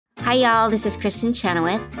Hi, y'all. This is Kristen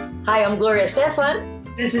Chenoweth. Hi, I'm Gloria Stefan.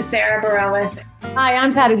 This is Sarah Bareilles. Hi,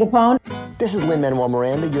 I'm Patti LuPone. This is Lin-Manuel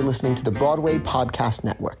Miranda. You're listening to the Broadway Podcast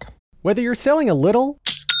Network. Whether you're selling a little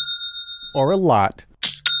or a lot,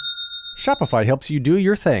 Shopify helps you do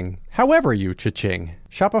your thing, however you cha-ching.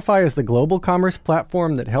 Shopify is the global commerce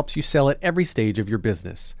platform that helps you sell at every stage of your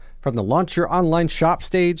business. From the launch your online shop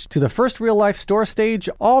stage to the first real-life store stage,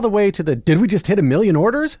 all the way to the did we just hit 1 million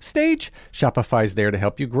orders stage, Shopify's there to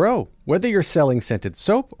help you grow. Whether you're selling scented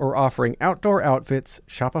soap or offering outdoor outfits,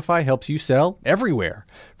 Shopify helps you sell everywhere.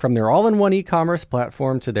 From their all-in-one e-commerce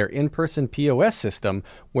platform to their in-person POS system,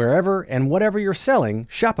 wherever and whatever you're selling,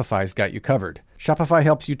 Shopify's got you covered. Shopify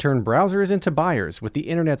helps you turn browsers into buyers with the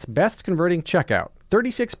internet's best converting checkout,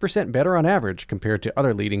 36% better on average compared to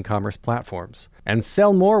other leading commerce platforms. And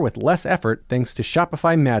sell more with less effort thanks to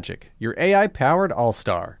Shopify Magic, your AI-powered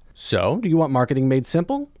all-star. So, do you want marketing made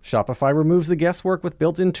simple? Shopify removes the guesswork with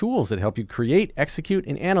built-in tools that help you create, execute,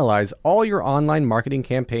 and analyze all your online marketing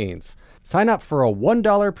campaigns. Sign up for a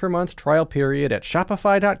 $1 per month trial period at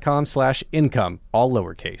shopify.com/income, all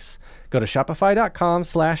lowercase. Go to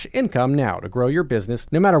shopify.com/income now to grow your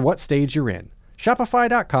business no matter what stage you're in.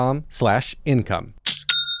 Shopify.com/income.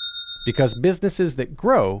 Because businesses that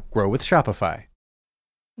grow with Shopify.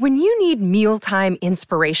 When you need mealtime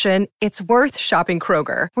inspiration, it's worth shopping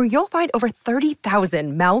Kroger, where you'll find over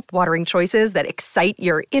 30,000 mouth-watering choices that excite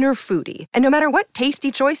your inner foodie. And no matter what tasty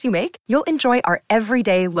choice you make, you'll enjoy our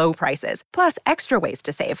everyday low prices, plus extra ways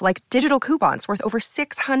to save, like digital coupons worth over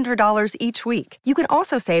 $600 each week. You can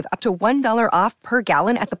also save up to $1 off per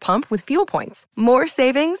gallon at the pump with fuel points. More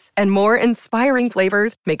savings and more inspiring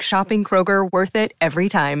flavors make shopping Kroger worth it every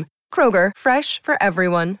time. Kroger, fresh for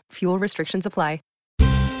everyone. Fuel restrictions apply.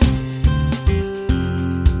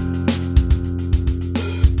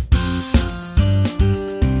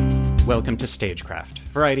 Welcome to Stagecraft,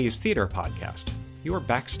 Variety's theater podcast, your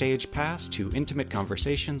backstage pass to intimate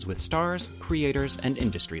conversations with stars, creators, and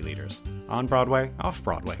industry leaders, on Broadway,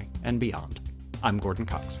 off-Broadway, and beyond. I'm Gordon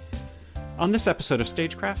Cox. On this episode of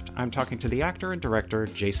Stagecraft, I'm talking to the actor and director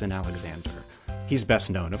Jason Alexander. He's best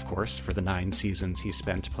known, of course, for the 9 seasons he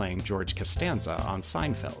spent playing George Costanza on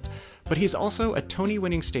Seinfeld, but he's also a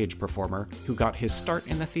Tony-winning stage performer who got his start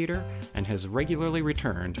in the theater and has regularly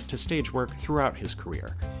returned to stage work throughout his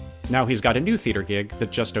career. Now he's got a new theater gig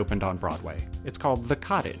that just opened on Broadway. It's called The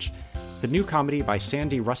Cottage, the new comedy by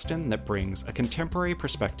Sandy Rustin that brings a contemporary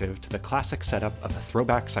perspective to the classic setup of a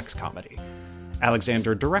throwback sex comedy.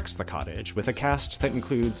 Alexander directs The Cottage with a cast that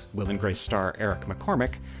includes Will and Grace star Eric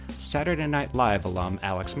McCormick, Saturday Night Live alum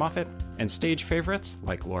Alex Moffat, and stage favorites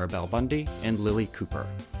like Laura Bell Bundy and Lily Cooper.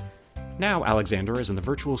 Now Alexander is in the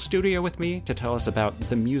virtual studio with me to tell us about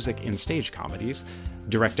the music in stage comedies,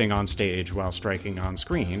 directing on stage while striking on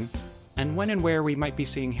screen, and when and where we might be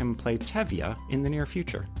seeing him play Tevye in the near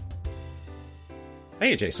future.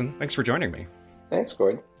 Hey, Jason. Thanks for joining me. Thanks,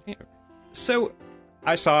 Gordon. Yeah. So,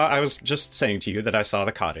 I was just saying to you that I saw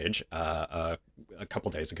The Cottage a couple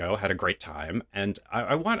days ago, had a great time, and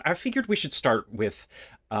I figured we should start with,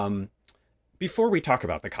 before we talk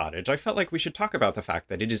about The Cottage, I felt like we should talk about the fact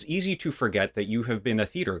that it is easy to forget that you have been a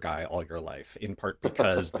theater guy all your life, in part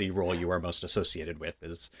because the role you are most associated with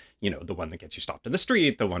is, the one that gets you stopped in the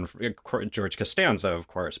street, the one for George Costanza, of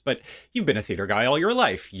course. But you've been a theater guy all your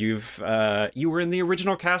life. You were in the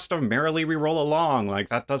original cast of Merrily We Roll Along. Like,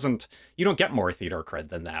 you don't get more theater cred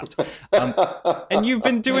than that. And you've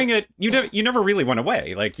been doing it. You never really went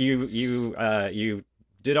away. Like you're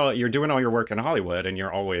doing all your work in Hollywood, and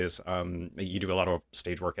you're always you do a lot of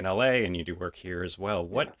stage work in LA, and you do work here as well.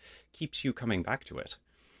 What keeps you coming back to it?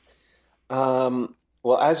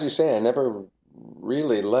 Well, as you say, I never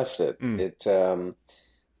really left it.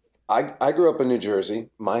 I grew up in New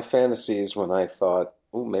Jersey. My fantasies, when I thought,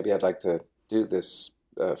 oh, maybe I'd like to do this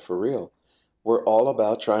for real, were all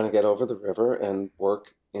about trying to get over the river and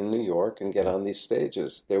work in New York and get on these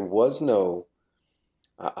stages. There was no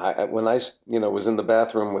when I was in the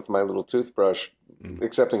bathroom with my little toothbrush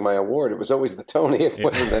accepting my award, it was always the Tony. It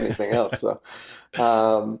wasn't anything else. So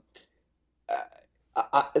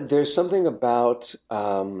there's something about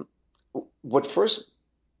what first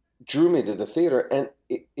drew me to the theater, and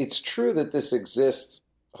it's true that this exists,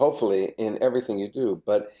 hopefully, in everything you do,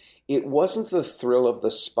 but it wasn't the thrill of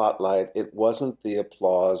the spotlight. It wasn't the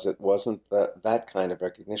applause. It wasn't that kind of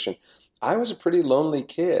recognition. I was a pretty lonely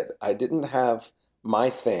kid. I didn't have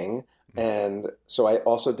my thing, and so I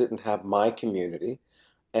also didn't have my community,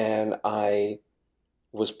 and I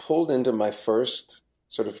was pulled into my first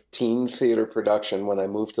sort of teen theater production when I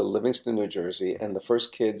moved to Livingston, New Jersey, and the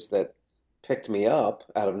first kids that picked me up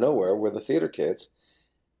out of nowhere were the theater kids,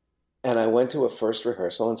 And I went to a first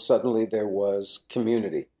rehearsal, and suddenly there was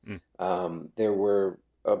community. There were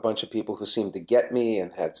a bunch of people who seemed to get me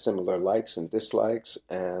and had similar likes and dislikes,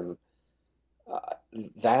 and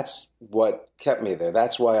that's what kept me there.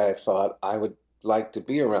 That's why I thought I would like to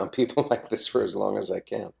be around people like this for as long as I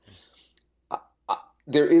can.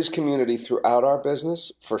 There is community throughout our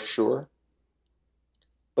business, for sure,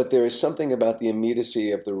 but there is something about the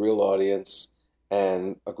immediacy of the real audience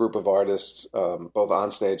and a group of artists, both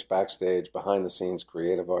on stage, backstage, behind the scenes,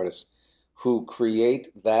 creative artists, who create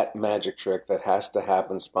that magic trick that has to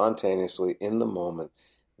happen spontaneously in the moment.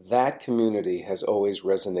 That community has always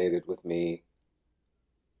resonated with me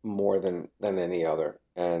more than any other.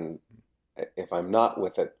 And if I'm not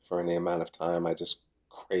with it for any amount of time, I just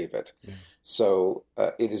crave it. Yeah. So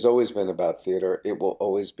it has always been about theater. It will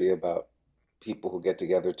always be about people who get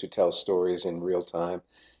together to tell stories in real time.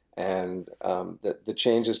 And the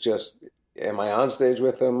change is just, am I on stage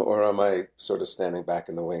with them, or am I sort of standing back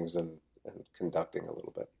in the wings and conducting a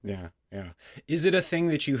little bit? Yeah, yeah. Is it a thing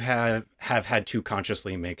that you have had to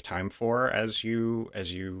consciously make time for as your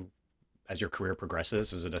career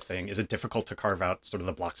progresses? Is it a thing? Is it difficult to carve out sort of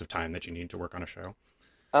the blocks of time that you need to work on a show?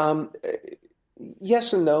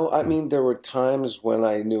 Yes and no. I mean, there were times when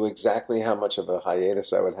I knew exactly how much of a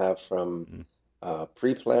hiatus I would have from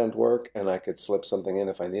pre-planned work, and I could slip something in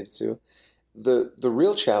if I needed to. The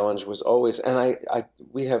real challenge was always, and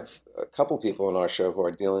we have a couple people in our show who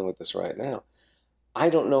are dealing with this right now. I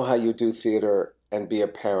don't know how you do theater and be a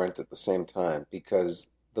parent at the same time, because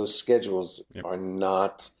those schedules are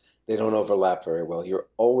not, they don't overlap very well. You're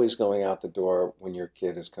always going out the door when your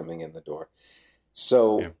kid is coming in the door.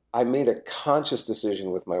 So I made a conscious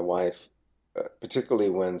decision with my wife, particularly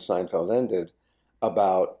when Seinfeld ended,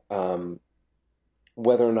 about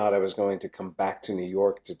whether or not I was going to come back to New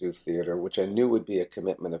York to do theater, which I knew would be a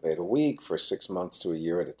commitment of 8 a week for 6 months to a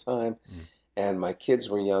year at a time. And my kids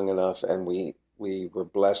were young enough, and we were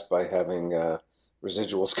blessed by having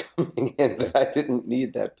residuals coming in that I didn't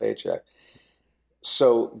need that paycheck.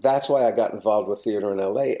 So that's why I got involved with theater in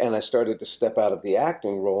LA, and I started to step out of the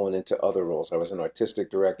acting role and into other roles. I was an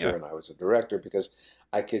artistic director and I was a director, because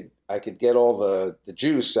I could get all the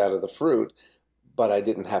juice out of the fruit, but I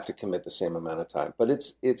didn't have to commit the same amount of time. But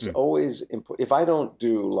it's always important. If I don't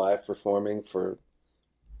do live performing for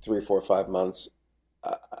 3, 4, 5 months,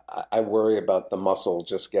 I worry about the muscle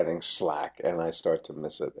just getting slack, and I start to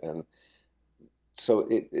miss it. And so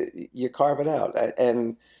you carve it out.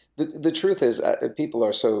 And the truth is, people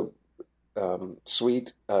are so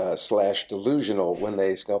sweet / delusional when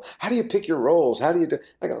they go, how do you pick your roles? How do you do?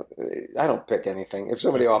 I go, I don't pick anything. If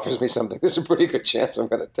somebody offers me something, there's a pretty good chance I'm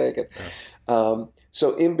going to take it.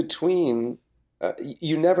 So in between,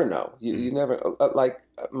 you never know. You never, like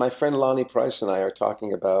my friend Lonnie Price and I are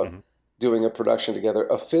talking about doing a production together,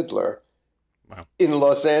 A Fiddler, in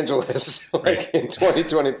Los Angeles, in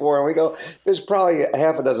 2024. And we go, there's probably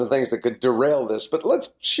half a dozen things that could derail this, but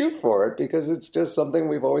let's shoot for it, because it's just something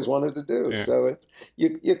we've always wanted to do. Yeah. So it's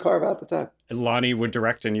you carve out the time. And Lonnie would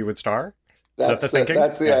direct and you would star? That's the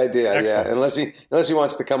idea. Excellent. Yeah. Unless he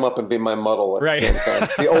wants to come up and be my muddle at the same time.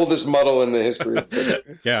 The oldest muddle in the history of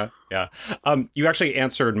theater. Yeah. You actually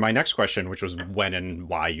answered my next question, which was when and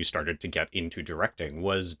why you started to get into directing.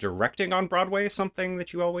 Was directing on Broadway something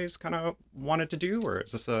that you always kind of wanted to do, or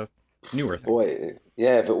is this a newer thing? Boy,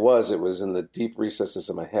 yeah, if it was in the deep recesses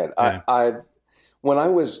of my head. Yeah. When I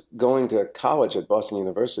was going to college at Boston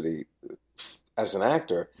University, as an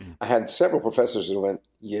actor, I had several professors who went,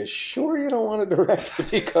 "You sure you don't want to direct?"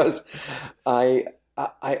 Because I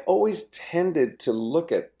always tended to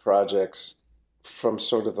look at projects from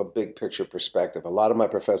sort of a big picture perspective. A lot of my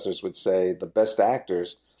professors would say the best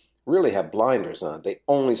actors really have blinders on. They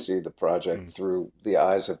only see the project through the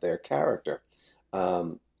eyes of their character.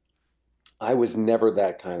 I was never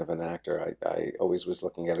that kind of an actor. I always was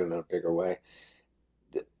looking at it in a bigger way.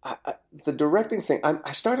 The directing thing,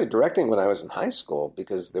 I started directing when I was in high school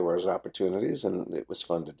because there was opportunities and it was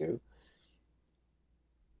fun to do.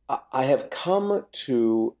 I have come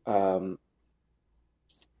to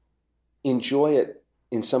enjoy it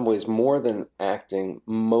in some ways more than acting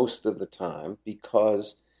most of the time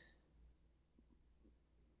because,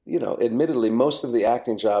 admittedly, most of the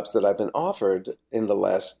acting jobs that I've been offered in the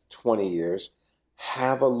last 20 years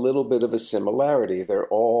have a little bit of a similarity. They're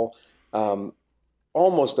all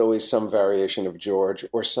almost always some variation of George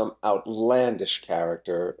or some outlandish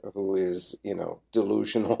character who is,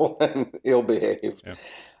 delusional and ill-behaved.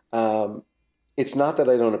 Yeah. It's not that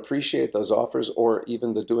I don't appreciate those offers or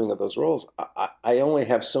even the doing of those roles. I only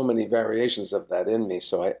have so many variations of that in me,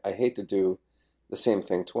 so I hate to do the same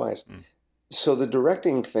thing twice. So the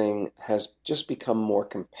directing thing has just become more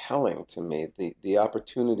compelling to me. The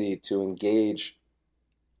opportunity to engage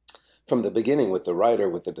from the beginning with the writer,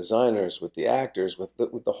 with the designers, with the actors, with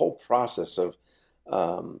the whole process of,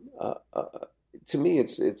 to me,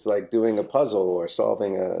 it's like doing a puzzle or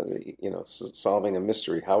solving a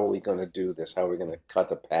mystery. How are we going to do this? How are we going to cut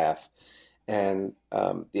the path? And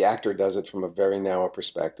the actor does it from a very narrow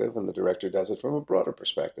perspective, and the director does it from a broader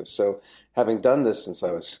perspective. So having done this since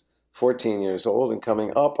I was 14 years old and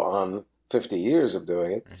coming up on 50 years of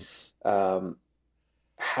doing it,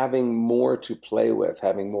 having more to play with,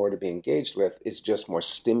 having more to be engaged with is just more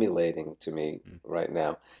stimulating to me right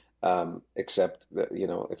now. Except that,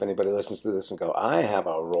 if anybody listens to this and go, I have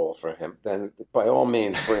a role for him, then by all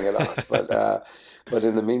means bring it on. But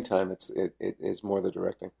in the meantime, it is more the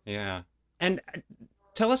directing. Yeah. And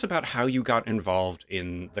tell us about how you got involved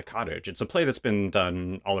in The Cottage. It's a play that's been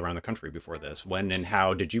done all around the country before this. When and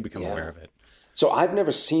how did you become aware of it? So I've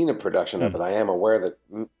never seen a production of it. I am aware that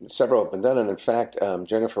several have been done. And in fact,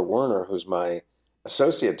 Jennifer Werner, who's my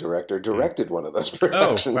associate director, directed one of those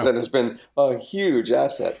productions and has been a huge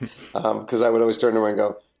asset. Because I would always turn to her and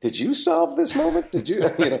go, did you solve this moment? Did you?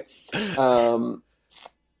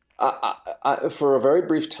 For a very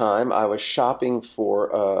brief time, I was shopping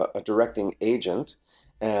for a directing agent,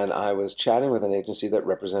 and I was chatting with an agency that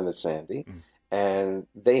represented Sandy, and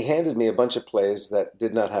they handed me a bunch of plays that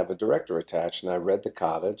did not have a director attached, and I read The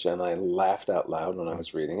Cottage, and I laughed out loud when I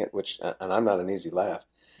was reading it, and I'm not an easy laugh.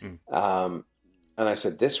 And I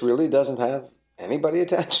said, this really doesn't have anybody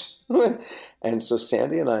attached to it? And so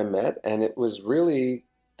Sandy and I met, and it was really...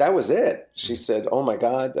 that was it. She said, oh my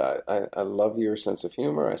God, I love your sense of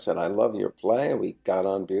humor. I said, I love your play. We got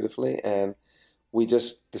on beautifully, and we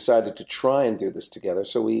just decided to try and do this together.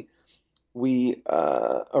 So we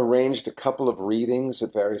arranged a couple of readings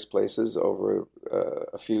at various places over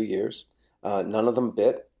a few years. None of them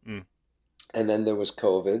bit. And then there was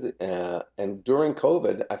COVID. And during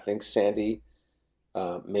COVID, I think Sandy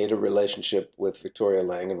made a relationship with Victoria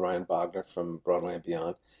Lang and Ryan Bogner from Broadway and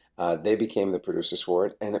Beyond. They became the producers for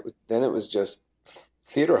it, and it was just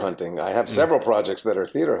theater hunting. I have several projects that are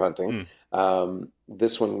theater hunting.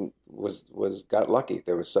 This one got lucky.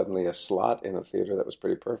 There was suddenly a slot in a theater that was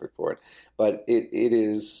pretty perfect for it. But it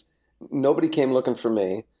is, nobody came looking for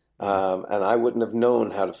me, and I wouldn't have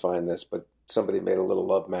known how to find this, but somebody made a little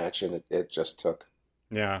love match, and it just took.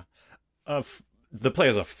 Yeah. The play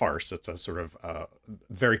is a farce. It's a sort of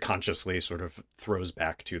very consciously sort of throws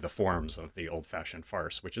back to the forms of the old-fashioned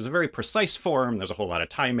farce, which is a very precise form. There's a whole lot of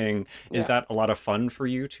timing. Is that a lot of fun for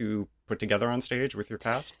you to put together on stage with your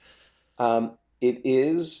cast? It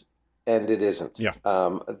is, and it isn't. Yeah.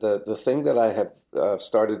 The thing that I have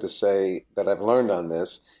started to say that I've learned on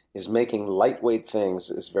this is making lightweight things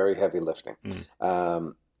is very heavy lifting.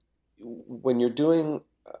 When you're doing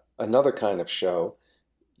another kind of show,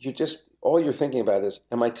 all you're thinking about is,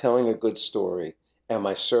 am I telling a good story? Am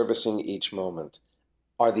I servicing each moment?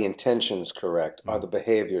 Are the intentions correct? Are the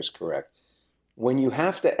behaviors correct? When you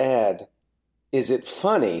have to add, is it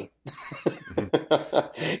funny?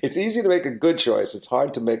 It's easy to make a good choice. It's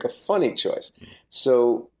hard to make a funny choice.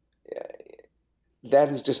 So that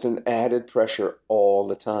is just an added pressure all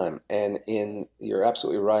the time. And you're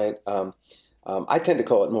absolutely right. I tend to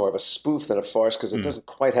call it more of a spoof than a farce because it doesn't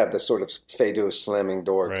quite have the sort of Feydeau slamming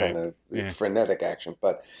door kind of frenetic action.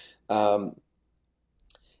 But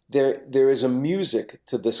there is a music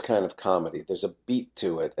to this kind of comedy. There's a beat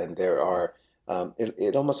to it, and there are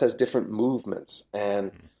it almost has different movements.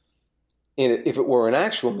 And if it were an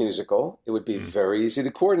actual musical, it would be very easy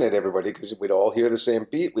to coordinate everybody because we'd all hear the same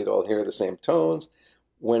beat, we'd all hear the same tones.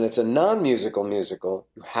 When it's a non-musical musical,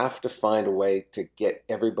 you have to find a way to get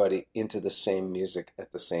everybody into the same music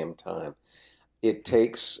at the same time. It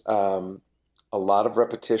takes a lot of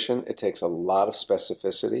repetition. It takes a lot of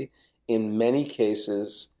specificity. In many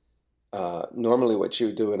cases, normally what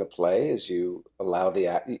you do in a play is you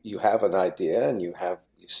have an idea and you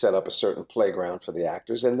set up a certain playground for the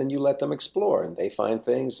actors, and then you let them explore, and they find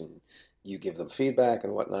things, and you give them feedback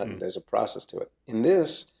and whatnot, and there's a process to it. In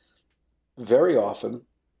this, very often,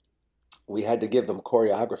 we had to give them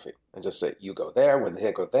choreography and just say, you go there, when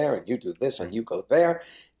they go there, and you do this, and you go there.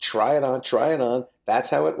 Try it on.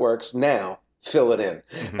 That's how it works. Now, fill it in.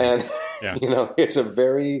 And,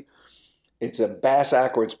 it's a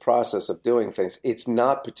bass-ackwards process of doing things. It's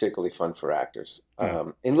not particularly fun for actors.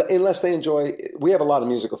 Unless they enjoy, we have a lot of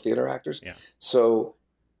musical theater actors. Yeah. So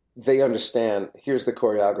they understand, here's the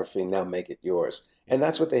choreography, now make it yours. And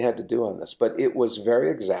that's what they had to do on this. But it was very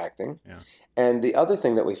exacting. Yeah. And the other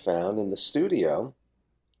thing that we found in the studio,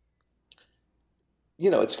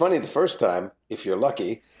 it's funny the first time, if you're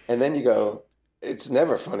lucky, And then you go, it's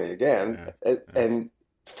never funny again. And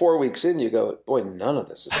 4 weeks in, you go, boy, none of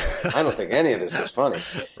this is funny. I don't think any of this is funny.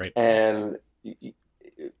 Right. And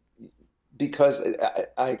because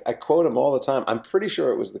I quote him all the time. I'm pretty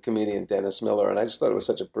sure it was the comedian Dennis Miller, and I just thought it was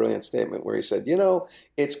such a brilliant statement where he said,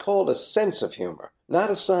 it's called a sense of humor, not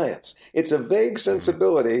a science. It's a vague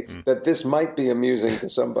sensibility that this might be amusing to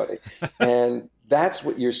somebody. And that's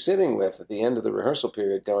what you're sitting with at the end of the rehearsal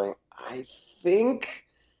period going, I think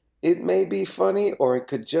it may be funny, or it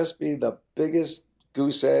could just be the biggest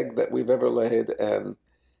goose egg that we've ever laid, and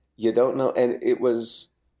you don't know. And it was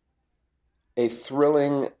a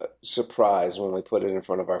thrilling surprise when we put it in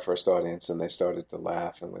front of our first audience and they started to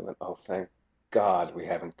laugh, and we went, oh, thank God we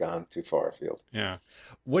haven't gone too far afield. Yeah.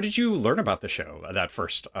 What did you learn about the show that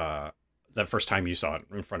first time you saw it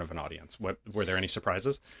in front of an audience? Were there any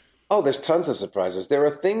surprises? Oh, there's tons of surprises. There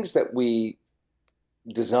are things that we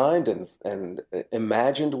designed and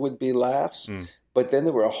imagined would be laughs, but then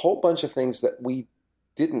there were a whole bunch of things that we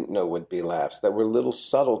didn't know would be laughs, that were little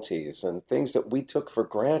subtleties and things that we took for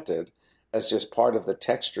granted as just part of the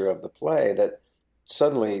texture of the play, that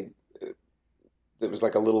suddenly there was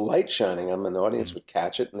like a little light shining on them, and the audience would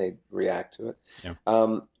catch it and they'd react to it.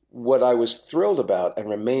 Yeah. What I was thrilled about and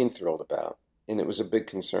remain thrilled about, and it was a big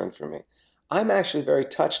concern for me, I'm actually very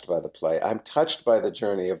touched by the play. I'm touched by the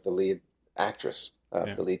journey of the lead actress,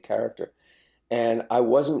 the lead character. And I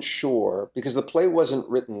wasn't sure, because the play wasn't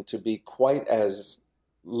written to be quite as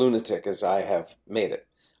lunatic as I have made it.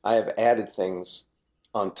 I have added things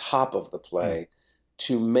on top of the play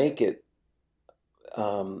to make it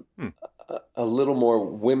a little more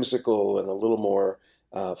whimsical and a little more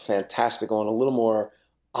fantastical and a little more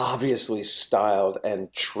obviously styled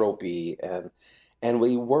and tropey. And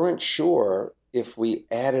we weren't sure if we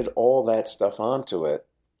added all that stuff onto it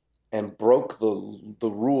and broke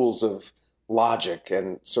the rules of logic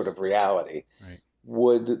and sort of reality,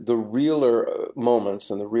 would the realer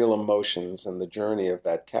moments and the real emotions and the journey of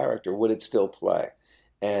that character, would it still play?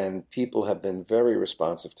 And people have been very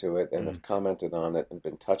responsive to it and have commented on it and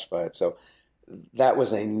been touched by it. So that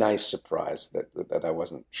was a nice surprise that I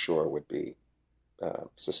wasn't sure would be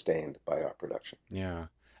sustained by our production. Yeah.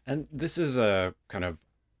 And this is a kind of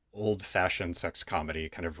old-fashioned sex comedy,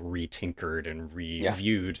 kind of retinkered and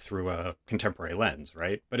reviewed through a contemporary lens,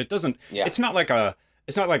 right? But it doesn't, it's not like a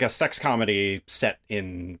sex comedy set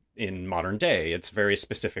in modern day. It's very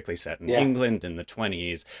specifically set in England in the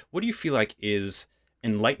 1920s. What do you feel like is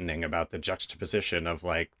enlightening about the juxtaposition of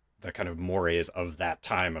like the kind of mores of that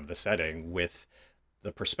time of the setting with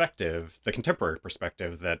the perspective, the contemporary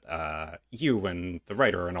perspective that you and the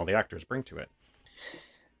writer and all the actors bring to it?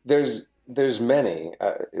 There's many.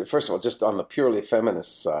 First of all, just on the purely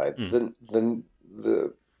feminist side,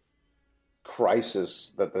 the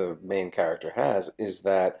crisis that the main character has is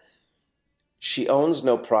that she owns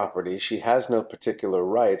no property, she has no particular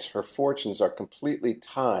rights, her fortunes are completely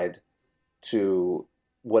tied to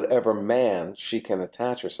whatever man she can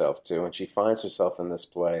attach herself to, and she finds herself in this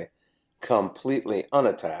play completely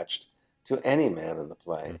unattached to any man in the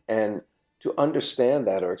play. And to understand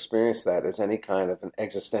that or experience that as any kind of an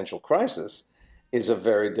existential crisis is a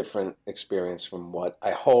very different experience from what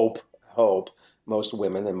I hope most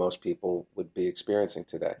women and most people would be experiencing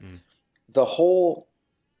today.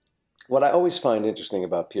 What I always find interesting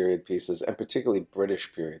about period pieces, and particularly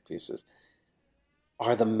British period pieces,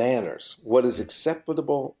 are the manners. What is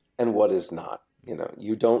acceptable and what is not.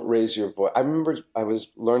 You don't raise your voice. I remember I was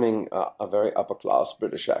learning a very upper-class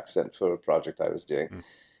British accent for a project I was doing.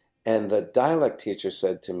 And the dialect teacher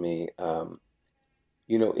said to me,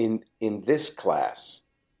 in this class,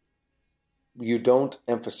 you don't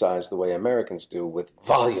emphasize the way Americans do with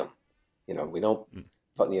volume. We don't,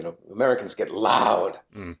 Americans get loud.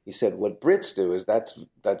 He said, what Brits do is that's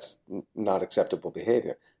not acceptable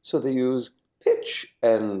behavior. So they use pitch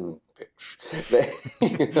and pitch.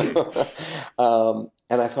 And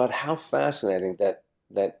I thought, how fascinating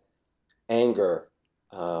that anger,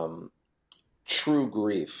 true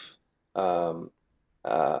grief. There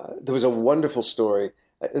was a wonderful story.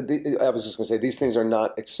 I was just going to say, these things are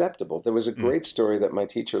not acceptable. There was a great story that my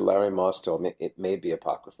teacher, Larry Moss, told me. It may be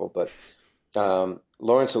apocryphal, but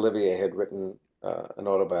Laurence Olivier had written an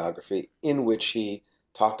autobiography in which he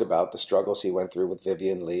talked about the struggles he went through with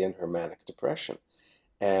Vivian Leigh and her manic depression.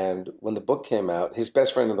 And when the book came out, his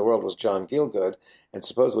best friend in the world was John Gielgud, and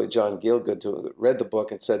supposedly John Gielgud read the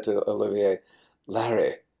book and said to Olivier,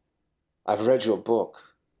 Larry, I've read your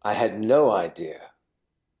book. I had no idea.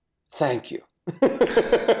 Thank you. Thank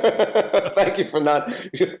you for not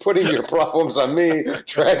putting your problems on me,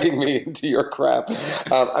 dragging me into your crap.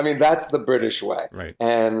 That's the British way. Right.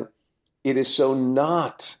 And it is so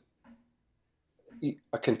not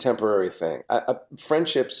a contemporary thing.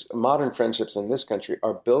 Friendships, modern friendships in this country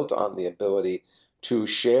are built on the ability to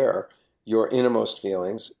share your innermost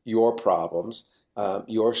feelings, your problems,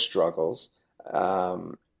 your struggles,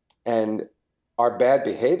 and our bad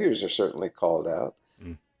behaviors are certainly called out.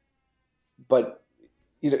 But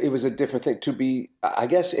it was a different thing. To be, I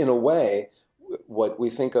guess, in a way, what we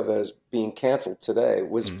think of as being canceled today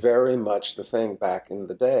was very much the thing back in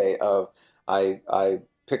the day of I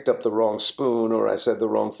picked up the wrong spoon or I said the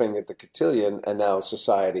wrong thing at the cotillion, and now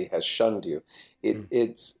society has shunned you.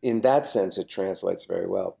 It's in that sense it translates very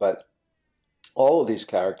well. But all of these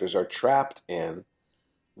characters are trapped in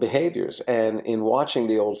behaviors, and in watching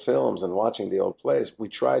the old films and watching the old plays, we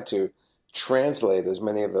tried to translate as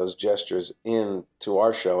many of those gestures into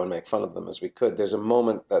our show and make fun of them as we could. There's a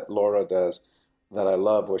moment that Laura does that I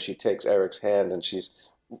love where she takes Eric's hand and she's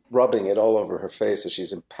rubbing it all over her face as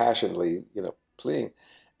she's impassionedly, pleading.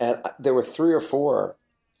 And there were 3 or 4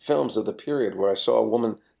 films of the period where I saw a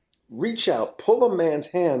woman reach out, pull a man's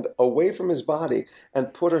hand away from his body,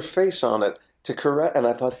 and put her face on it to correct. And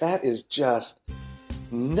I thought, that is just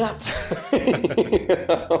nuts.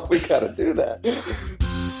 We got to do that.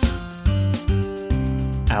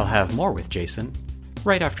 I'll have more with Jason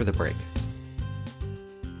right after the break.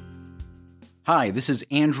 Hi, this is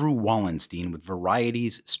Andrew Wallenstein with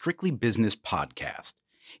Variety's Strictly Business podcast.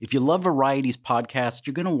 If you love Variety's podcast,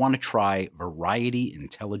 you're going to want to try Variety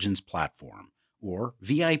Intelligence Platform, or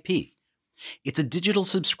VIP. It's a digital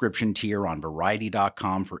subscription tier on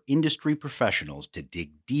Variety.com for industry professionals to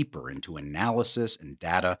dig deeper into analysis and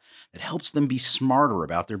data that helps them be smarter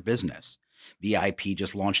about their business. VIP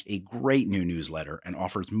just launched a great new newsletter and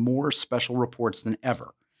offers more special reports than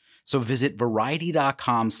ever. So visit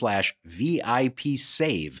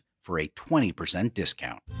Variety.com/VIPsave for a 20%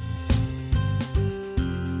 discount.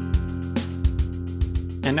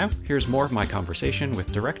 And now, here's more of my conversation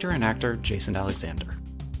with director and actor Jason Alexander.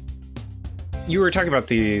 You were talking about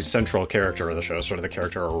the central character of the show, sort of the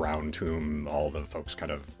character around whom all the folks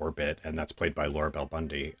kind of orbit, and that's played by Laura Bell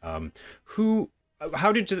Bundy. Tell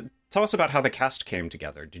us about how the cast came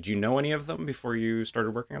together. Did you know any of them before you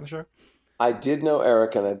started working on the show? I did know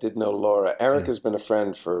Eric and I did know Laura. Eric has been a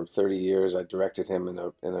friend for 30 years. I directed him in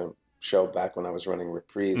a show back when I was running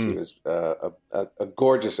Reprise. He was a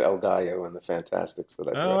gorgeous El Gallo in The Fantastics that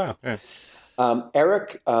I directed. Oh, wow. Yeah.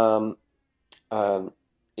 Eric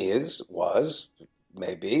was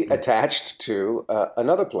attached to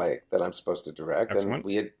another play that I'm supposed to direct. Excellent. And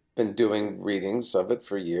we had been doing readings of it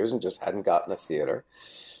for years and just hadn't gotten a theater.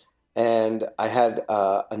 And I had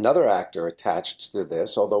another actor attached to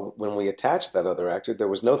this, although when we attached that other actor, there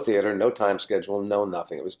was no theater, no time schedule, no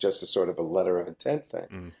nothing. It was just a sort of a letter of intent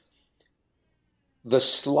thing. The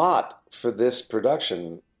slot for this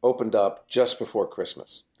production opened up just before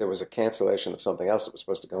Christmas. There was a cancellation of something else that was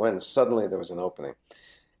supposed to go in, and suddenly there was an opening.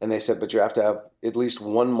 And they said, but you have to have at least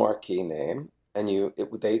one marquee name. And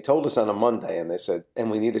they told us on a Monday, and they said, and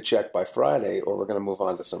we need a check by Friday, or we're going to move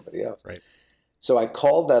on to somebody else. Right. So I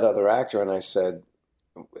called that other actor and I said,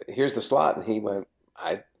 here's the slot. And he went,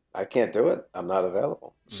 I can't do it. I'm not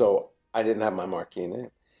available. So I didn't have my marquee name.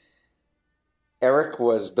 Eric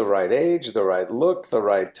was the right age, the right look, the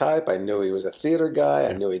right type. I knew he was a theater guy.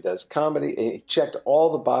 I knew he does comedy. And he checked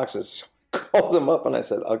all the boxes. So I called him up and I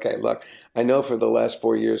said, okay, look, I know for the last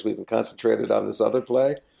 4 years we've been concentrated on this other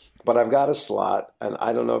play, but I've got a slot. And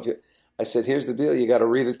I don't know if I said, here's the deal. You got to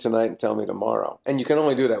read it tonight and tell me tomorrow. And you can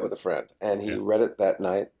only do that with a friend. And he read it that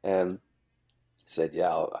night and said, yeah,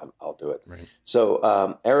 I'll do it. Right.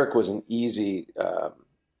 So Eric was an easy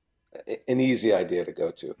idea to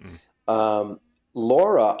go to.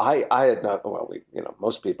 Laura, I had not,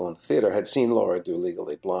 most people in the theater had seen Laura do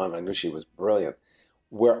Legally Blonde. I knew she was brilliant.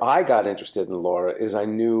 Where I got interested in Laura is I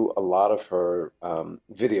knew a lot of her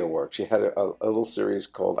video work. She had a little series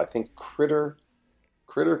called, I think, Critter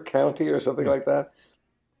County or something like that.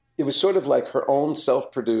 It was sort of like her own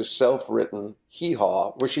self-produced, self-written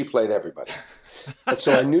hee-haw where she played everybody. And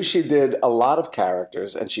so I knew she did a lot of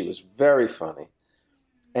characters and she was very funny.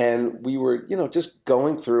 And we were, just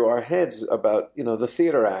going through our heads about, the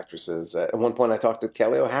theater actresses. At one point I talked to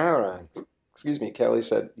Kelly O'Hara. Kelly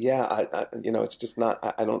said, yeah, it's just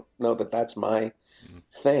not, I don't know that that's my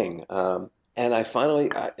thing. And I finally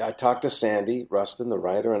talked to Sandy Rustin, the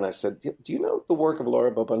writer, and I said, do you know the work of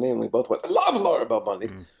Laura Bell Bundy? And we both went, I love Laura Bell Bundy.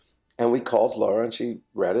 And we called Laura, and she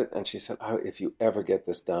read it, and she said, oh, if you ever get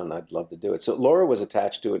this done, I'd love to do it. So Laura was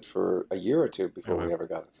attached to it for a year or two before we ever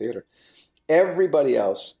got a theater. Everybody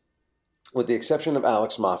else, with the exception of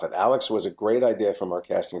Alex Moffat. Alex was a great idea from our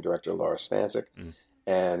casting director, Laura Stanczyk.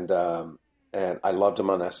 And and I loved him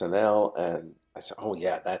on SNL, and I said, oh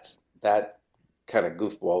yeah, that kind of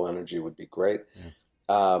goofball energy would be great.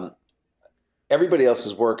 Yeah. Everybody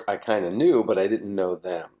else's work I kind of knew, but I didn't know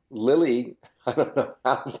them. Lily, I don't know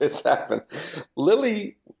how this happened.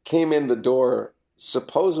 Lily came in the door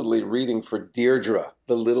supposedly reading for Deirdre,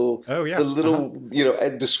 the little,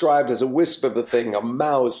 described as a wisp of a thing, a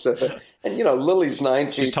mouse. And, Lily's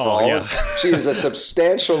 9 feet tall. Yeah. She is a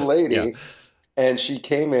substantial lady. Yeah. And she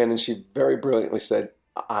came in and she very brilliantly said,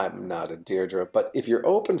 I'm not a Deirdre, but if you're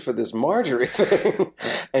open for this Marjorie thing.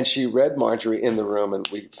 And she read Marjorie in the room, and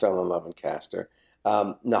we fell in love and cast her.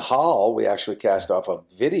 Nahal, we actually cast off a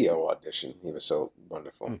video audition. He was so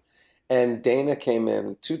wonderful. Mm. And Dana came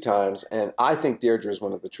in 2 times, and I think Deirdre is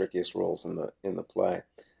one of the trickiest roles in the play.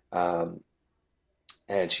 And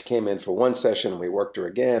she came in for 1 session, and we worked her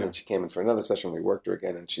again, and she came in for another session, and we worked her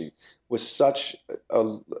again, and she was such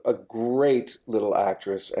a great little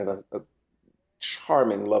actress and a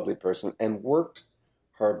charming, lovely person, and worked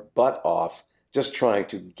her butt off just trying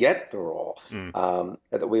to get the role.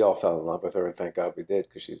 That we all fell in love with her, and thank God we did,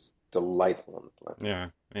 because she's delightful in the play.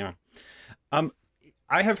 Yeah.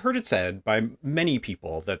 I have heard it said by many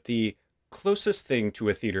people that the closest thing to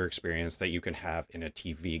a theater experience that you can have in a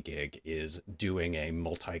TV gig is doing a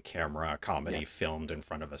multi-camera comedy filmed in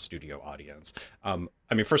front of a studio audience.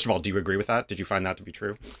 First of all, do you agree with that? Did you find that to be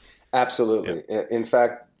true? Absolutely. Yeah. In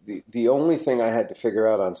fact, the only thing I had to figure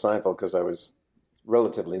out on Seinfeld, because I was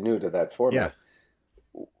relatively new to that format,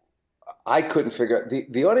 I couldn't figure out,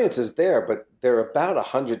 the audience is there, but they're about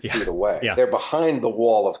 100 feet away. Yeah. They're behind the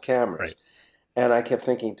wall of cameras. Right. And I kept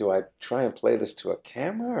thinking, do I try and play this to a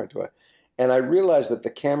camera, or do I? And I realized that the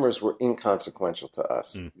cameras were inconsequential to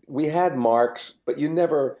us. Mm. We had marks, but you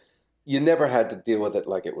never had to deal with it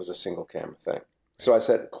like it was a single camera thing. Right. So I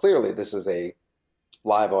said, clearly this is a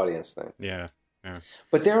live audience thing. Yeah.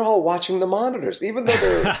 But they're all watching the monitors. Even though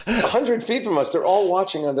they're 100 feet from us, they're all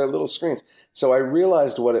watching on their little screens. So I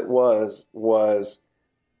realized what it was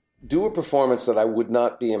do a performance that I would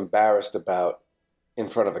not be embarrassed about in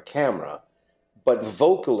front of a camera, but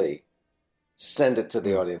vocally send it to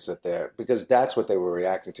the audience because that's what they were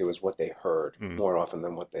reacting to, is what they heard more often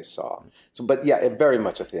than what they saw. So, but yeah, very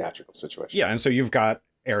much a theatrical situation. Yeah, and so you've got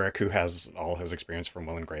Eric, who has all his experience from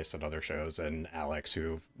Will and Grace and other shows, and Alex,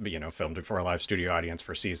 who filmed it for a live studio audience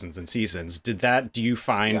for seasons and seasons. Do you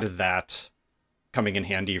find that coming in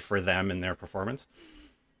handy for them in their performance?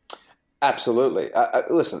 Absolutely.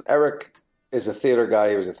 Listen, Eric is a theater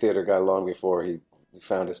guy. He was a theater guy long before he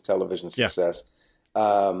found his television success.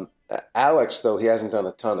 Yeah. Alex, though he hasn't done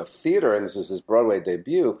a ton of theater, and this is his Broadway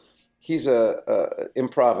debut, he's a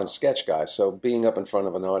improv and sketch guy. So being up in front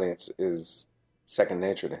of an audience is second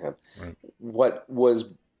nature to him. Right. What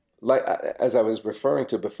was, like, as I was referring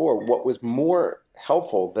to before, what was more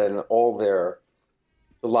helpful than all their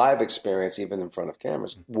live experience, even in front of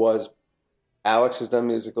cameras, was Alex has done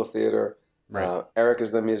musical theater. Right. Eric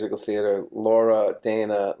has done musical theater. Laura,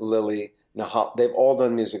 Dana, Lily, Nahal, they've all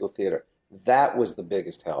done musical theater. That was the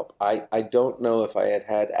biggest help. I don't know if I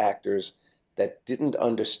had actors that didn't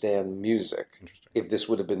understand music, if this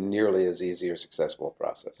would have been nearly as easy or successful a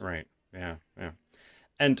process. Right. Yeah.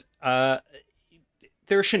 And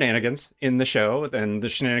there are shenanigans in the show, and the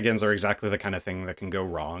shenanigans are exactly the kind of thing that can go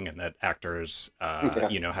wrong, and that actors,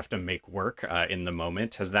 have to make work in the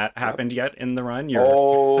moment. Has that happened yet in the run?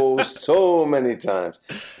 So many times.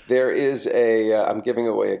 There is I'm giving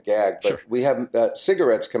away a gag, but we have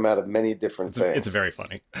cigarettes come out of many different things. It's very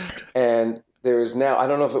funny. And there is now, I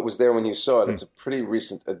don't know if it was there when you saw it, it's a pretty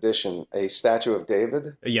recent addition, a statue of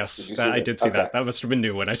David. Yes, I did see that. That must have been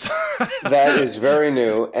new when I saw it. That is very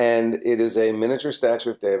new, and it is a miniature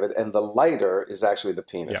statue of David, and the lighter is actually the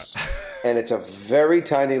penis. Yeah. And it's a very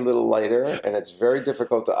tiny little lighter, and it's very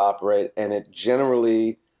difficult to operate, and it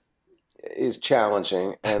generally is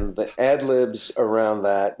challenging. And the ad-libs around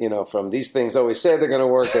that, from these things always say they're going to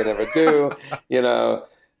work, they never do,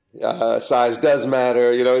 size does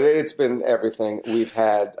matter. It's been everything. We've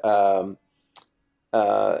had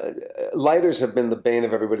lighters have been the bane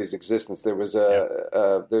of everybody's existence. There was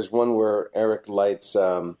there's one where Eric lights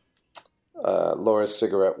Laura's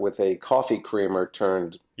cigarette with a coffee creamer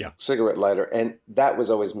turned cigarette lighter, and that was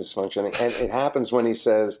always misfunctioning. And it happens when he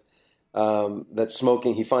says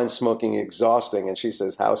that he finds smoking exhausting, and she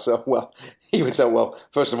says, how so? Well, he would say, well,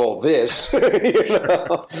 first of all, this,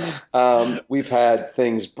 we've had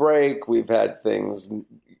things break, we've had things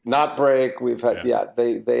not break, we've had,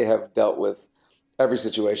 they have dealt with every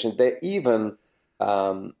situation. They even,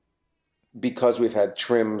 because we've had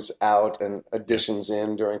trims out and additions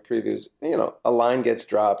in during previews, a line gets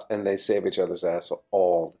dropped and they save each other's ass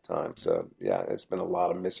all the time. So yeah, it's been a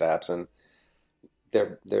lot of mishaps, and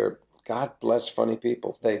they're God bless funny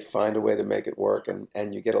people. They find a way to make it work,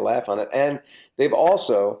 and you get a laugh on it. And they've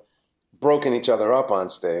also broken each other up on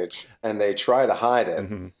stage, and they try to hide it.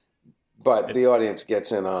 Mm-hmm. But the audience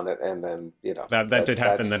gets in on it, and then, that did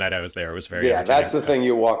happen the night I was there. It was very that's the thing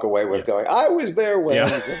you walk away with going, I was there when.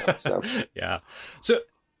 Yeah. So. Yeah. So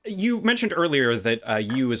you mentioned earlier that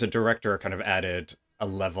you as a director kind of added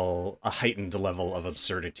a heightened level of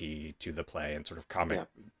absurdity to the play and sort of comic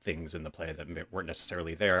things in the play that weren't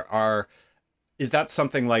necessarily there. Is that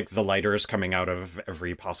something like the lighters coming out of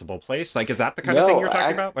every possible place? Like, is that the kind of thing you're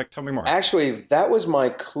talking about? Like, tell me more. Actually, that was my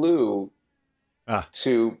clue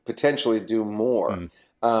to potentially do more.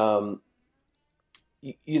 Sandy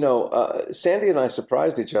and I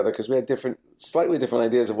surprised each other because we had slightly different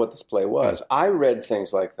ideas of what this play was. I read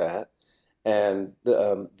things like that, and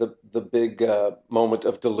the big moment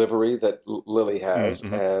of delivery that Lily has,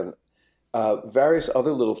 and various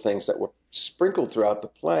other little things that were sprinkled throughout the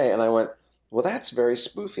play, and I went, well, that's very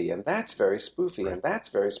spoofy, and that's very spoofy, and that's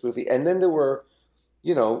very spoofy, and then there were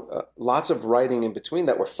lots of writing in between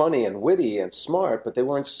that were funny and witty and smart, but they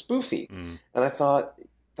weren't spoofy. And I thought,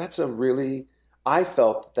 I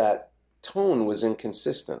felt that tone was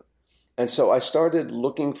inconsistent. And so I started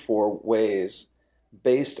looking for ways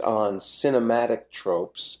based on cinematic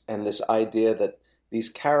tropes and this idea that these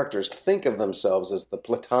characters think of themselves as the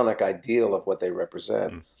platonic ideal of what they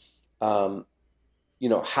represent.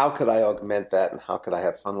 How could I augment that, and how could I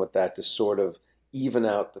have fun with that to sort of even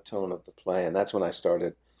out the tone of the play? And that's when I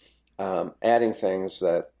started adding things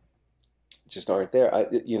that just aren't there.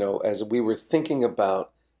 As we were thinking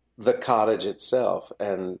about the cottage itself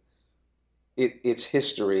and its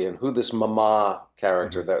history and who this Mama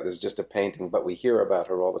character that is just a painting, but we hear about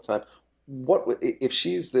her all the time. If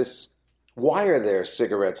she's this? Why are there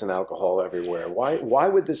cigarettes and alcohol everywhere? Why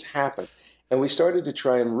would this happen? And we started to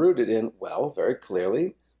try and root it in. Well, very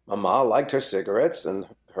clearly, Mama liked her cigarettes, and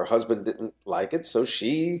her husband didn't like it, so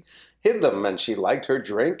she hid them, and she liked her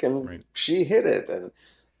drink, and she hid it. And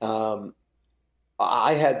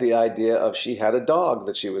I had the idea of she had a dog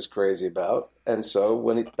that she was crazy about, and so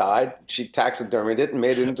when it died, she taxidermied it and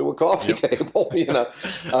made it into a coffee table.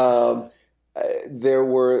 There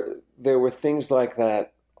were things like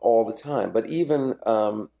that all the time. But even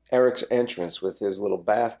Eric's entrance with his little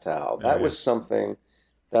bath towel, that was something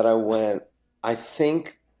that I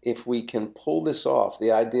think if we can pull this off,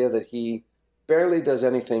 the idea that he barely does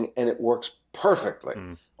anything and it works perfectly,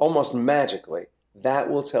 almost magically, that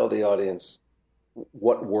will tell the audience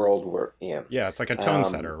what world we're in. Yeah, it's like a tone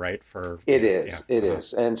setter, right? It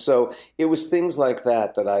is. And so it was things like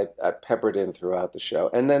that I peppered in throughout the show.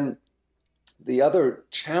 And then the other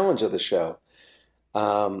challenge of the show,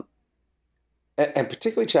 and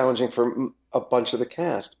particularly challenging for a bunch of the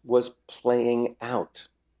cast, was playing out.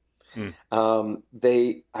 I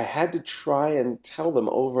had to try and tell them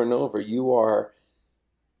over and over, you are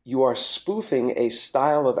spoofing a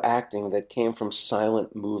style of acting that came from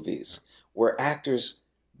silent movies, where actors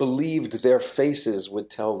believed their faces would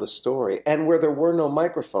tell the story, and where there were no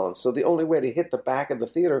microphones. So the only way to hit the back of the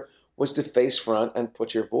theater was to face front and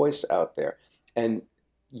put your voice out there. And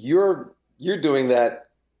you're doing that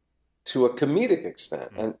to a comedic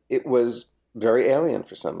extent, and it was very alien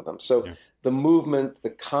for some of them. So the movement,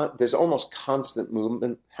 there's almost constant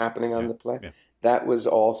movement happening on the play. That was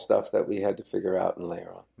all stuff that we had to figure out and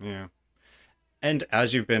layer on. Yeah. And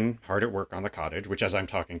as you've been hard at work on the cottage, which as I'm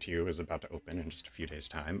talking to you is about to open in just a few days'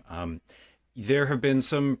 time, there have been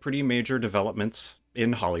some pretty major developments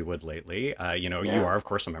in Hollywood lately. You are, of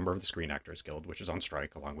course, a member of the Screen Actors Guild, which is on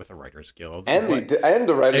strike along with the Writers Guild. And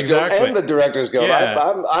the Writers Guild and the Directors Guild.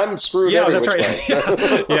 Yeah. I'm screwed every which way.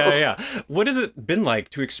 So. Yeah. What has it been like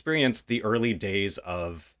to experience the early days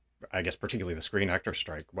of, I guess, particularly the Screen Actors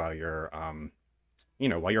strike while you're,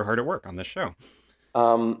 while you're hard at work on this show?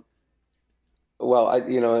 Well,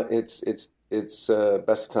 it's best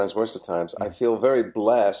of times, worst of times. I feel very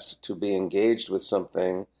blessed to be engaged with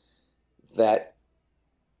something that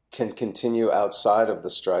can continue outside of the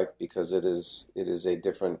strike, because it is a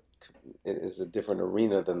different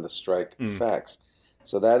arena than the strike affects.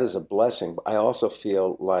 So that is a blessing. I also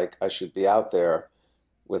feel like I should be out there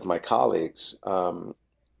with my colleagues,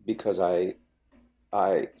 because I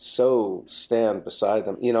so stand beside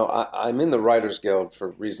them. I'm in the Writers Guild for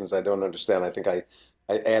reasons I don't understand. I think I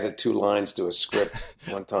added 2 lines to a script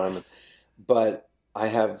one time, but I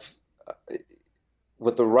have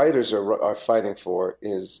what the writers are fighting for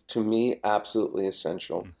is, to me, absolutely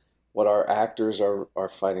essential. What our actors are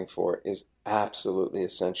fighting for is absolutely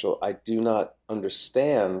essential. I do not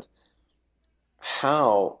understand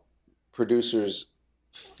how producers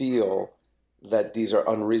feel that these are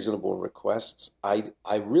unreasonable requests. I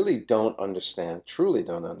really truly don't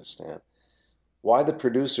understand why the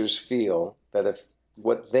producers feel that if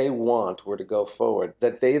what they want were to go forward,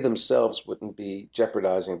 that they themselves wouldn't be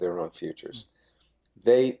jeopardizing their own futures.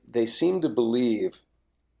 They seem to believe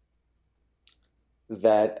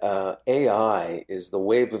that AI is the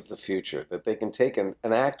wave of the future, that they can take an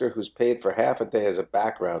actor who's paid for half a day as a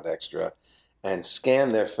background extra and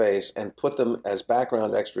scan their face and put them as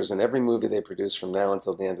background extras in every movie they produce from now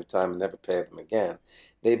until the end of time and never pay them again.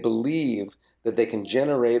 They believe that they can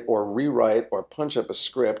generate or rewrite or punch up a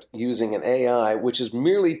script using an AI, which is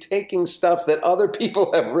merely taking stuff that other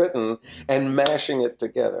people have written and mashing it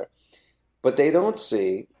together. But they don't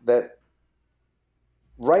see that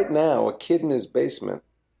right now a kid in his basement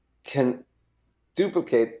can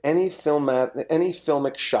duplicate any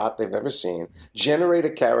filmic shot they've ever seen, generate a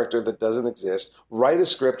character that doesn't exist, write a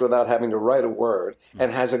script without having to write a word,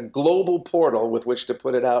 and has a global portal with which to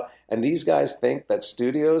put it out. And these guys think that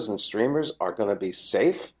studios and streamers are going to be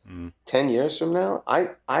safe 10 years from now.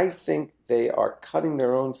 I think they are cutting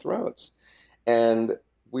their own throats. And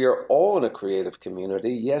we are all in a creative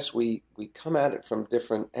community. Yes, we come at it from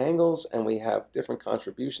different angles and we have different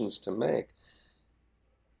contributions to make.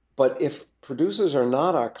 But if producers are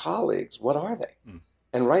not our colleagues, what are they?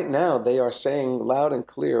 And right now they are saying loud and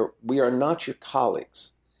clear, we are not your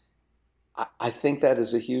colleagues. I think that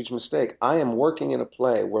is a huge mistake. I am working in a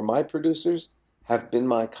play where my producers have been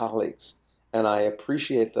my colleagues, and I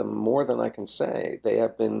appreciate them more than I can say. They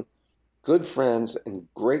have been good friends and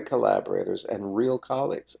great collaborators and real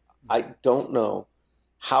colleagues. I don't know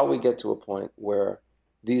how we get to a point where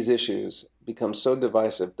these issues become so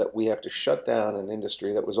divisive that we have to shut down an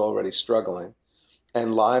industry that was already struggling,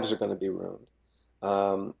 and lives are going to be ruined.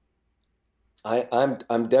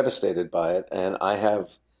 I'm devastated by it, and I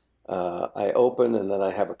open and then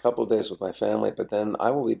I have a couple of days with my family, but then I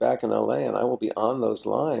will be back in LA and I will be on those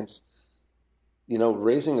lines,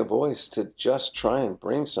 raising a voice to just try and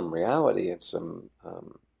bring some reality and some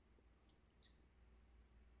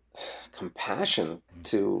compassion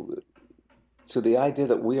to the idea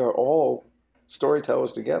that we are all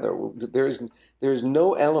storytellers together. There is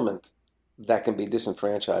no element that can be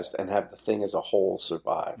disenfranchised and have the thing as a whole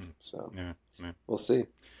survive. So we'll see.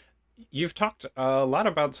 You've talked a lot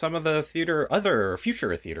about some of the other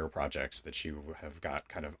future theater projects that you have got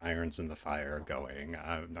kind of irons in the fire going.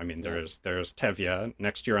 There's Tevye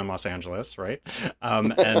next year in Los Angeles, right?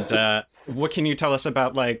 And what can you tell us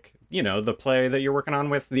about, the play that you're working on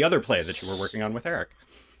the other play that you were working on with Eric?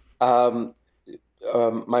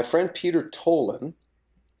 My friend Peter Tolan,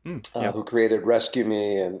 who created Rescue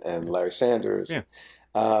Me and Larry Sanders,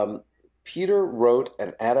 Peter wrote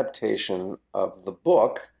an adaptation of the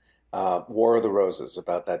book War of the Roses,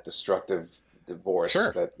 about that destructive divorce.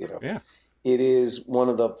 It is one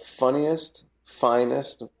of the funniest,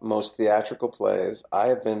 finest, most theatrical plays. I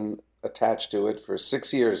have been attached to it for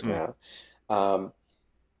 6 years now.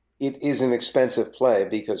 It is an expensive play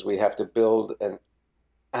because we have to build an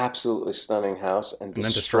absolutely stunning house and then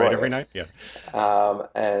destroy it every night.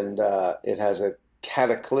 It has a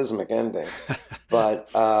cataclysmic ending, but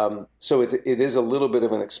so it is a little bit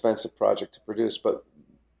of an expensive project to produce, but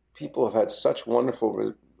people have had such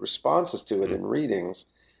wonderful responses to it in readings.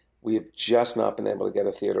 We have just not been able to get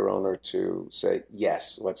a theater owner to say,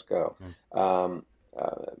 yes, let's go.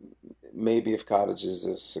 Maybe if Cottage is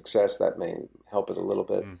a success, that may help it a little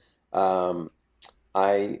bit.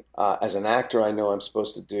 As an actor, I know I'm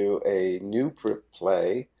supposed to do a new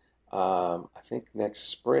play, I think next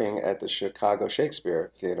spring at the Chicago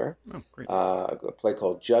Shakespeare Theater. Oh, great. A play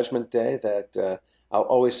called Judgment Day that I'll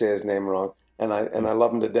always say his name wrong. And I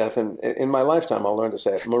love him to death. And in my lifetime, I'll learn to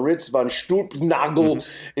say it. Moritz von Stulpnagel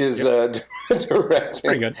is directing.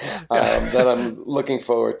 Pretty good. That I'm looking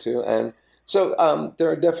forward to. And so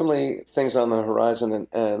there are definitely things on the horizon.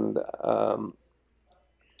 And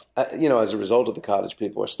as a result of the Cottage,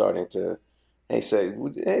 people are starting to say,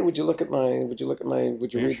 would you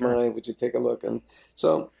take a look? And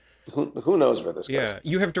so who knows where this goes. Yeah,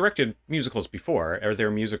 you have directed musicals before. Are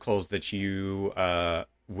there musicals that you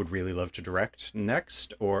would really love to direct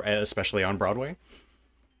next, or especially on Broadway?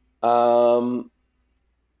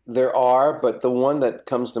 There are, but the one that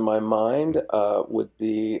comes to my mind would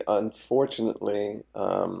be, unfortunately,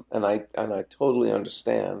 and I totally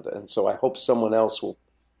understand, and so I hope someone else will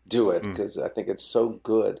do it because I think it's so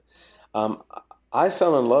good. I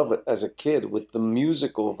fell in love as a kid with the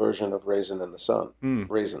musical version of Raisin in the Sun,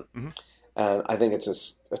 Raisin. And I think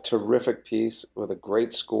it's a terrific piece with a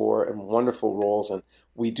great score and wonderful roles. And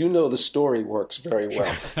we do know the story works very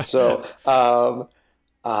well. So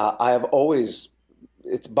I have always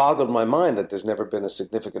it's boggled my mind that there's never been a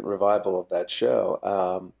significant revival of that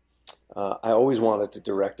show. I always wanted to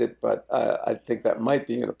direct it, but I think that might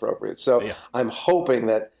be inappropriate. So I'm hoping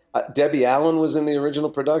that Debbie Allen was in the original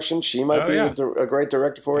production. She might be a great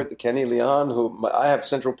director for it. Kenny Leon, who I have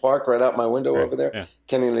Central Park right out my window over there. Yeah.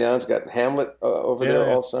 Kenny Leon's got Hamlet over there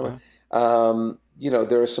all summer.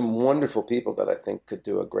 There are some wonderful people that I think could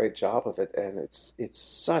do a great job of it, and it's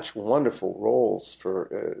such wonderful roles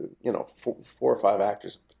for 4 or 5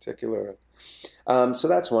 actors in particular. So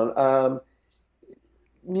that's one.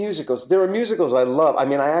 Musicals. There are musicals I love. I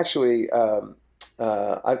mean, I actually.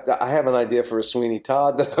 I have an idea for a Sweeney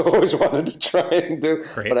Todd that I've always wanted to try and do,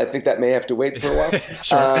 but I think that may have to wait for a while.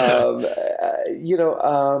 Sure.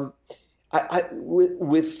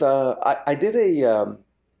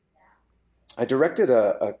 I directed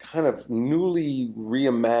a kind of newly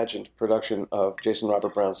reimagined production of Jason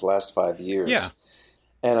Robert Brown's Last 5 Years. Yeah.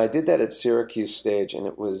 And I did that at Syracuse Stage, and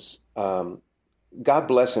it was, God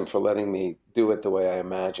bless him for letting me do it the way I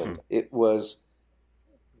imagined. It was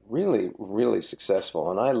really, really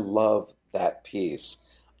successful, and I love that piece.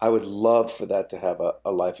 I would love for that to have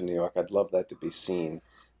a life in New York. I'd love that to be seen.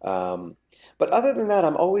 But other than that,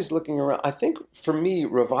 I'm always looking around. I think for me,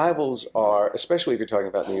 revivals are, especially if you're talking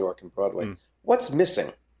about New York and Broadway, what's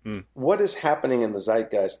missing? What is happening in the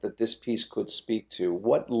zeitgeist that this piece could speak to?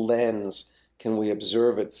 What lens can we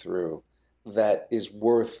observe it through that is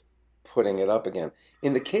worth putting it up again?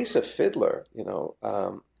 In the case of Fiddler,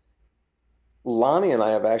 Lonnie and I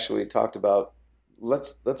have actually talked about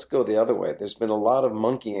let's go the other way. There's been a lot of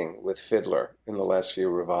monkeying with Fiddler in the last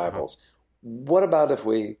few revivals. What about if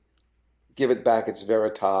we give it back its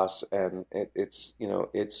veritas and its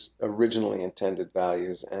originally intended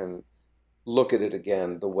values and look at it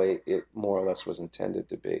again the way it more or less was intended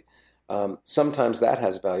to be? Sometimes that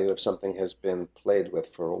has value if something has been played with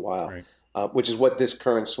for a while. Right. Which is what this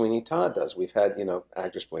current Sweeney Todd does. We've had,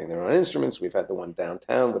 actors playing their own instruments. We've had the one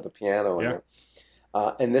downtown with the piano.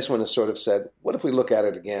 And this one has sort of said, what if we look at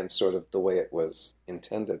it again sort of the way it was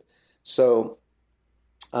intended? So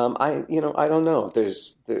I don't know.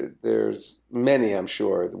 There's many, I'm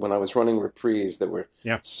sure. When I was running Reprise, there were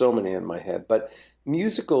so many in my head. But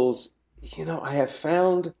musicals, I have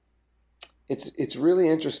found it's really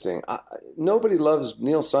interesting. Nobody loves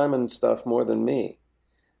Neil Simon stuff more than me.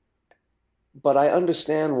 But I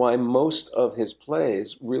understand why most of his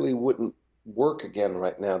plays really wouldn't work again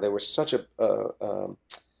right now. They were such a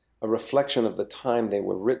reflection of the time they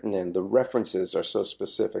were written in. The references are so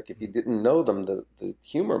specific. If you didn't know them, the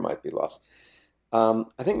humor might be lost. I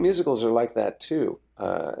think musicals are like that too.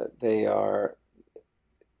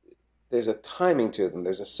 There's a timing to them.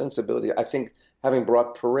 There's a sensibility. I think having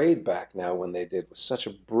brought Parade back now when they did was such a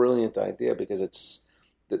brilliant idea because it's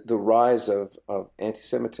the rise of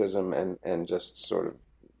anti-Semitism and just sort of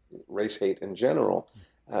race hate in general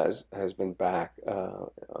has been back,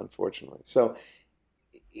 unfortunately. So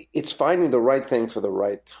it's finding the right thing for the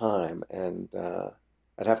right time, and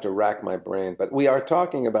I'd have to rack my brain. But we are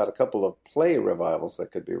talking about a couple of play revivals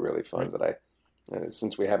that could be really fun that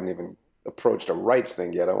since we haven't even approached a rights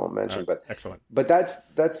thing yet, I won't mention. But excellent. But that's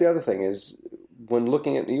the other thing is, when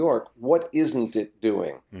looking at New York, what isn't it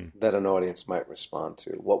doing that an audience might respond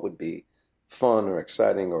to? What would be fun or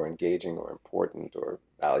exciting or engaging or important or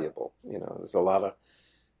valuable? There's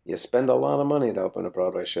you spend a lot of money to open a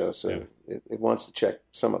Broadway show, so it wants to check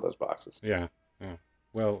some of those boxes. Yeah.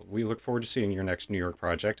 Well, we look forward to seeing your next New York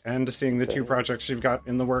project and to seeing the 2 projects you've got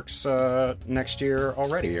in the works next year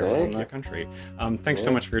already around the country. Thanks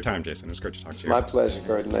so much for your time, Jason. It was great to talk to you. My pleasure,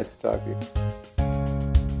 Gordon. Nice to talk to you.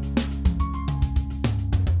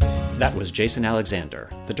 That was Jason Alexander,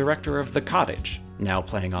 the director of The Cottage, now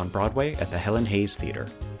playing on Broadway at the Helen Hayes Theater.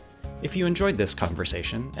 If you enjoyed this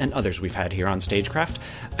conversation, and others we've had here on Stagecraft,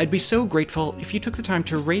 I'd be so grateful if you took the time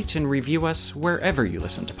to rate and review us wherever you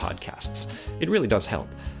listen to podcasts. It really does help.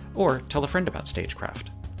 Or tell a friend about Stagecraft.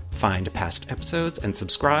 Find past episodes and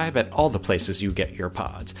subscribe at all the places you get your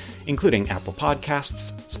pods, including Apple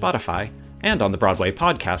Podcasts, Spotify, and on the Broadway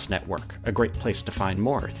Podcast Network, a great place to find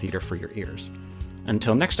more theater for your ears.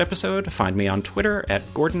 Until next episode, find me on Twitter at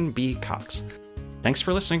Gordon B. Cox. Thanks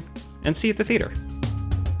for listening, and see you at the theater.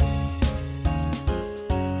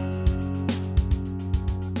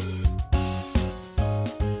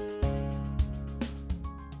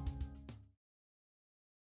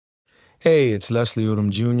 Hey, it's Leslie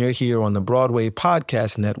Odom Jr. here on the Broadway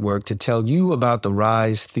Podcast Network to tell you about the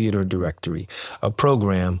Rise Theater Directory, a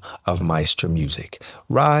program of Maestro Music.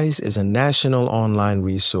 Rise is a national online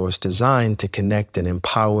resource designed to connect and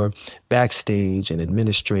empower backstage and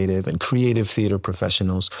administrative and creative theater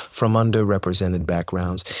professionals from underrepresented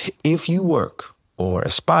backgrounds. If you work or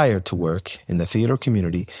aspire to work in the theater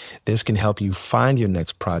community, this can help you find your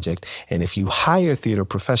next project. And if you hire theater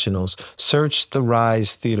professionals, search the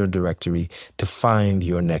Rise Theater Directory to find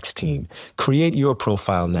your next team. Create your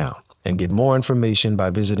profile now and get more information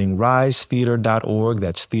by visiting risetheater.org.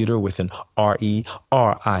 That's theater with an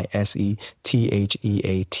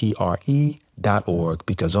RERISETHEATRE.org,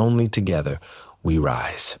 because only together we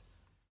rise.